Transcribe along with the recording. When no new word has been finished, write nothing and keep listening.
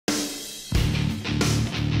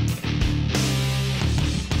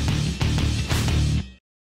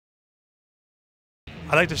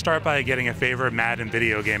I'd like to start by getting a favorite Madden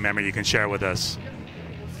video game memory you can share with us.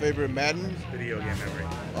 Favorite Madden? Video game memory.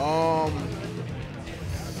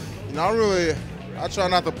 I try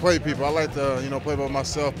not to play people. I like to, play by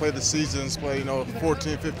myself, play the seasons, play,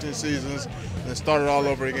 14, 15 seasons, and start it all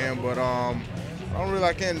over again. But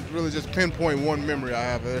I can't really just pinpoint one memory I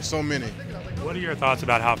have. There's so many. What are your thoughts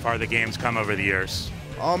about how far the game's come over the years?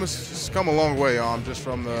 It's come a long way. Just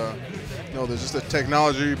from there's just the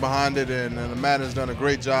technology behind it, and the Madden's done a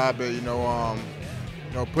great job at,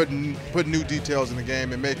 putting new details in the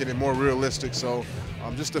game and making it more realistic. So,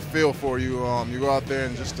 just a feel for you. You go out there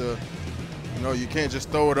and you can't just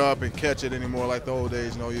throw it up and catch it anymore like the old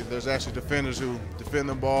days. There's actually defenders who defend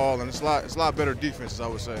the ball, and it's a lot better defenses, I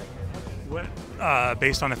would say.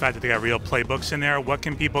 Based on the fact that they got real playbooks in there, what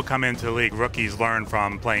can people come into the league, rookies, learn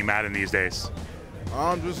from playing Madden these days?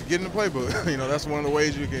 Just getting the playbook. That's one of the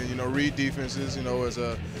ways you can, read defenses.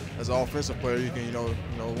 As an offensive player, you can,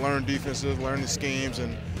 learn defenses, learn the schemes,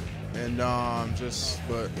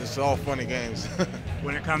 but it's all funny games.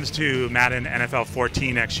 When it comes to Madden NFL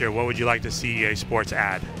 14 next year, what would you like to see EA Sports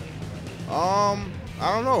add? I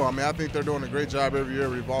don't know. I think they're doing a great job every year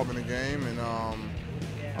evolving the game,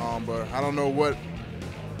 but I don't know what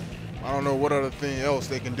other thing else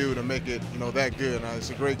they can do to make it, that good. It's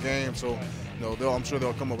a great game, so I'm sure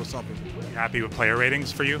they'll come up with something. You happy with player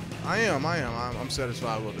ratings for you? I am. I'm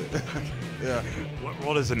satisfied with it. Yeah. What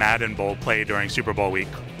role does the Madden Bowl play during Super Bowl week?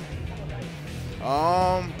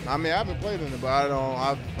 I haven't played in it, but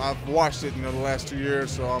I've watched it, the last 2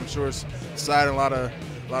 years, so I'm sure it's exciting. A lot of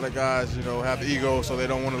guys, have ego, so they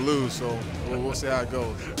don't want to lose. So we'll see how it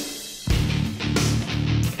goes.